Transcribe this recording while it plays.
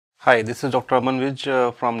Hi, this is Dr. Aman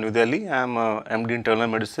from New Delhi. I am MD Internal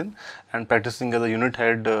Medicine and practicing as a unit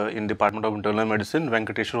head in Department of Internal Medicine,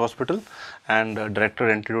 Venkateshwar Hospital, and Director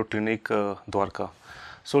Antidote Clinic, Dwarka.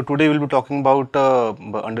 So today we'll be talking about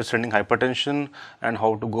understanding hypertension and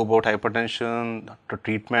how to go about hypertension, the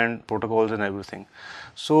treatment, protocols and everything.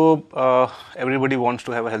 So everybody wants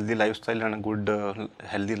to have a healthy lifestyle and a good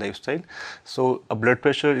healthy lifestyle. So a blood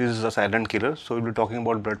pressure is a silent killer. So we'll be talking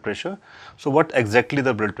about blood pressure. So what exactly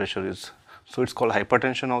the blood pressure is? So it's called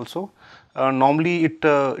hypertension also. Normally it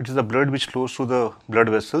is the blood which flows through the blood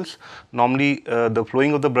vessels. Normally the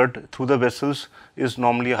flowing of the blood through the vessels is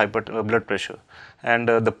normally a blood pressure, and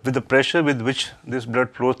with the pressure with which this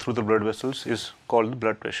blood flows through the blood vessels is called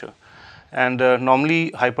blood pressure. And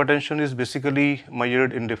normally hypertension is basically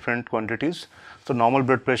measured in different quantities. So normal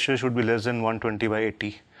blood pressure should be less than 120 by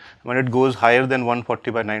 80. When it goes higher than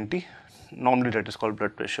 140 by 90, normally that is called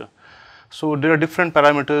blood pressure. So there are different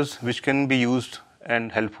parameters which can be used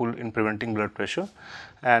and helpful in preventing blood pressure.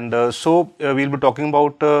 And we'll be talking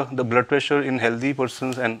about the blood pressure in healthy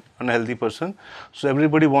persons and unhealthy person. So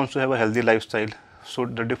everybody wants to have a healthy lifestyle. So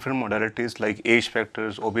the different modalities like age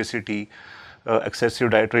factors, obesity,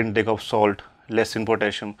 excessive dietary intake of salt, less in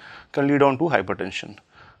potassium can lead on to hypertension.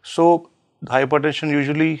 So hypertension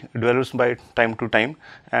usually develops by time to time,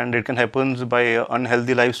 and it can happen by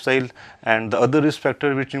unhealthy lifestyle. And the other risk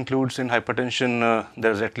factor which includes in hypertension,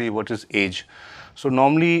 there is actually what is age. So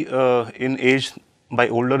normally in age, by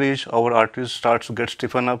older age, our arteries starts to get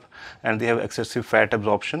stiffen up and they have excessive fat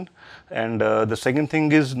absorption. And the second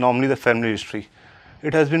thing is normally the family history.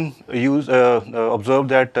 It has been observed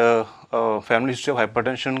that family history of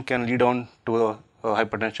hypertension can lead on to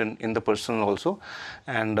hypertension in the person also,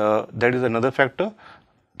 and that is another factor.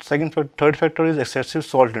 Third factor is excessive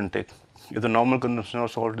salt intake. If the normal consumption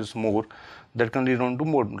of salt is more, that can lead on to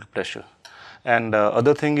more blood pressure. And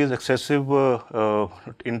other thing is excessive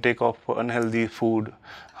intake of unhealthy food,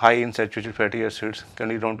 high in saturated fatty acids can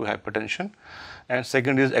lead on to hypertension. And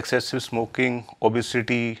second is excessive smoking,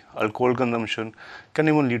 obesity, alcohol consumption can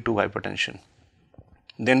even lead to hypertension.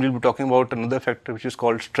 Then we'll be talking about another factor which is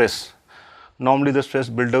called stress. Normally the stress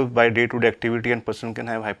built up by day-to-day activity and person can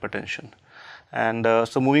have hypertension. And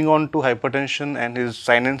so moving on to hypertension and his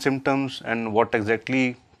sign and symptoms and what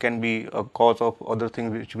exactly can be a cause of other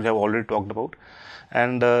things which we have already talked about.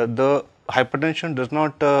 And the hypertension does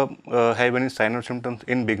not have any sign or symptoms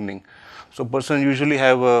in beginning. So person usually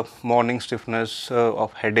have morning stiffness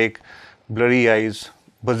of headache, blurry eyes,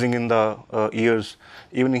 buzzing in the ears.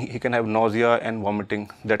 Even he can have nausea and vomiting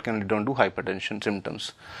that can lead on to hypertension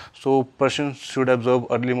symptoms. So person should observe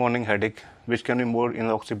early morning headache which can be more in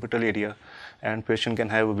the occipital area, and patient can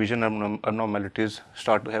have vision abnormalities,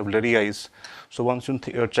 start to have blurry eyes. So once you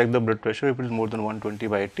check the blood pressure, if it is more than 120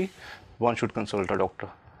 by 80, one should consult a doctor.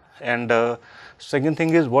 And second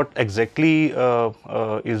thing is what exactly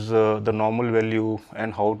is the normal value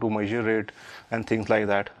and how to measure it and things like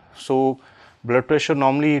that. So blood pressure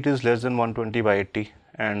normally it is less than 120 by 80,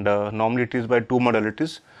 and normally it is by two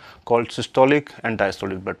modalities called systolic and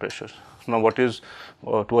diastolic blood pressure. Now what is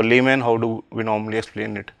to a layman, how do we normally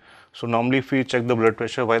explain it? So normally if we check the blood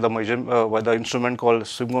pressure by the instrument called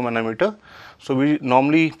sphygmomanometer, so we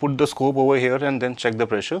normally put the scope over here and then check the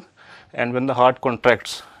pressure, and when the heart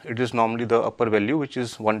contracts, it is normally the upper value which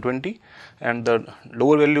is 120, and the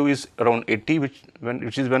lower value is around 80,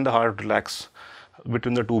 which is when the heart relaxes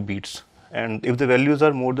between the two beats. And if the values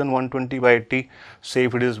are more than 120 by 80, say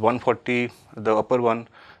if it is 140, the upper one,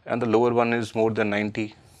 and the lower one is more than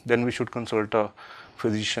 90, then we should consult a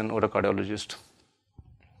physician or a cardiologist.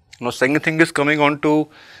 Now second thing is coming on to,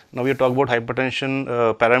 now we are talking about hypertension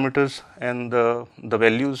parameters and the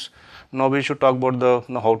values. Now we should talk about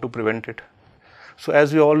how to prevent it. So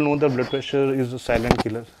as we all know, the blood pressure is a silent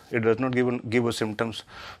killer. It does not give us symptoms.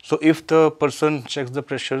 So if the person checks the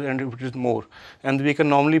pressure and if it is more, and we can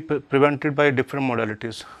normally prevent it by different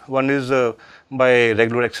modalities. One is by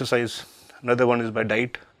regular exercise, another one is by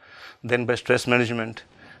diet, then by stress management,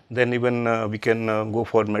 then even we can go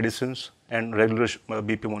for medicines and regular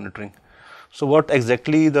BP monitoring. So what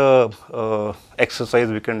exactly the exercise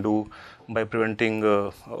we can do by preventing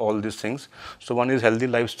all these things? So one is healthy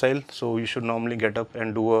lifestyle. So you should normally get up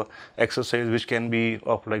and do a exercise which can be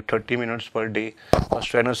of like 30 minutes per day, a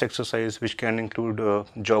strenuous exercise which can include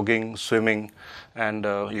jogging, swimming, and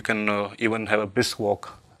you can even have a brisk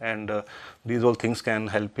walk. And these all things can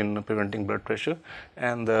help in preventing blood pressure.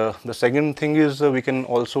 And the second thing is we can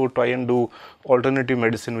also try and do alternative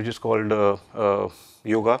medicine, which is called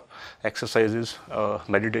yoga exercises.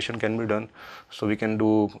 Meditation can be done. So we can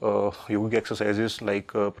do yogic exercises like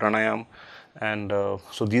pranayam and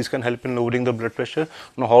so these can help in lowering the blood pressure.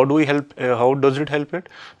 Now, how do we help? How does it help it?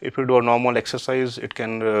 If you do a normal exercise, it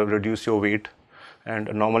can reduce your weight, and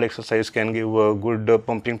a normal exercise can give good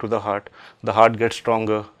pumping to the heart. The heart gets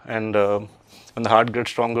stronger, and when the heart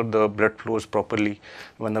gets stronger, the blood flows properly.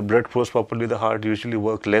 When the blood flows properly, the heart usually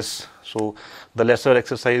works less. So the lesser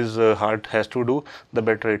exercise heart has to do, the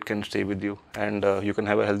better it can stay with you, and you can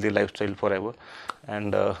have a healthy lifestyle forever.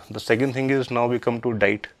 And the second thing is, now we come to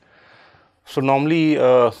diet. So normally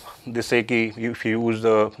they say ki if you use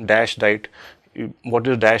the DASH diet, what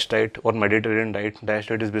is DASH diet or Mediterranean diet? DASH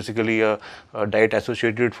diet is basically a diet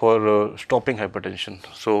associated for stopping hypertension.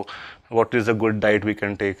 So what is a good diet we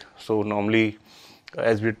can take? So normally,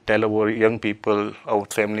 as we tell our young people, our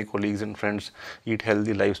family, colleagues and friends, eat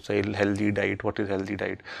healthy lifestyle, healthy diet. What is healthy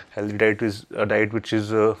diet? Healthy diet is a diet which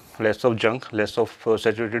is less of junk, less of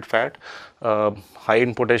saturated fat, high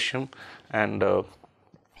in potassium, and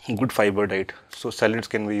good fiber diet. So salads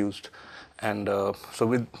can be used, and so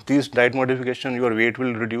with these diet modification, your weight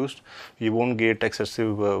will reduce. You won't get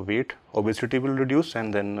excessive weight. Obesity will reduce,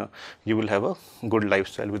 and then you will have a good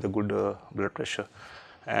lifestyle with a good blood pressure.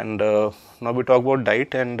 And now we talk about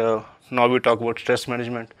diet, and now we talk about stress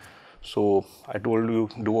management. So I told you,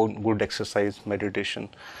 do a good exercise, meditation,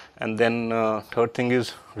 and then third thing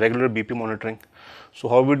is regular BP monitoring. So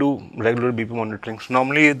how we do regular BP monitoring? So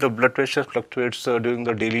normally the blood pressure fluctuates during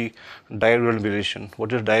the daily diurnal variation.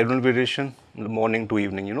 What is diurnal variation? Morning to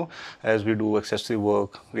evening, as we do excessive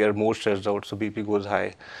work, we are more stressed out, so BP goes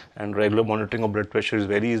high. And regular monitoring of blood pressure is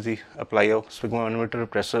very easy. Apply a sphygmomanometer,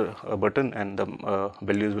 press a button, and the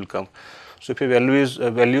values will come. So if your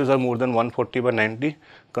values are more than 140/90,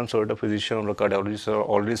 consult a physician or a cardiologist,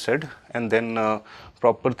 already said, and then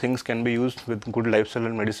proper things can be used with good lifestyle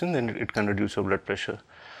and medicine, and it can reduce your blood pressure.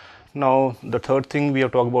 Now, the third thing, we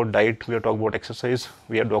have talked about diet, we have talked about exercise,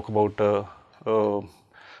 we have talked about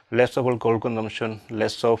less of alcohol consumption,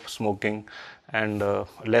 less of smoking, and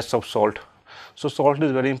less of salt. So salt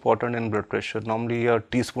is very important in blood pressure. Normally a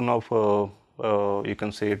teaspoon of you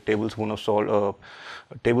can say tablespoon of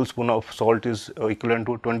salt is equivalent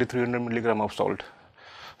to 2300 milligram of salt.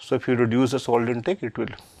 So if you reduce the salt intake, it will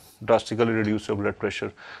drastically reduce your blood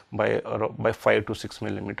pressure by 5 to 6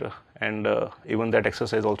 millimeter, and even that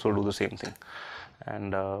exercise also do the same thing.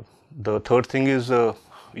 And the third thing is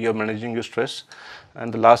you are managing your stress,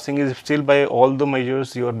 and the last thing is, still by all the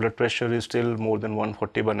measures your blood pressure is still more than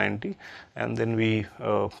 140/90, and then we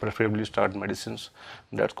preferably start medicines.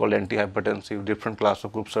 That's called antihypertensive. Different class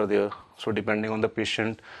of groups are there, so depending on the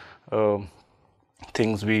patient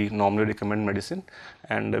things, we normally recommend medicine.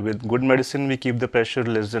 And with good medicine, we keep the pressure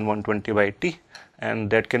less than 120/80, and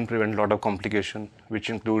that can prevent a lot of complication, which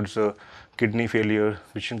includes kidney failure,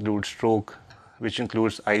 which includes stroke, which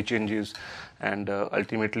includes eye changes, and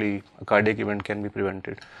ultimately a cardiac event can be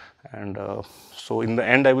prevented. And so in the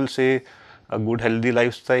end, I will say a good healthy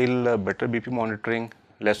lifestyle, better BP monitoring,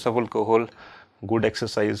 less of alcohol, good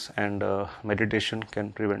exercise, and meditation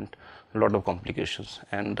can prevent a lot of complications,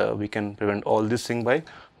 and we can prevent all this thing by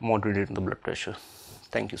moderating the blood pressure.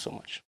 Thank you so much.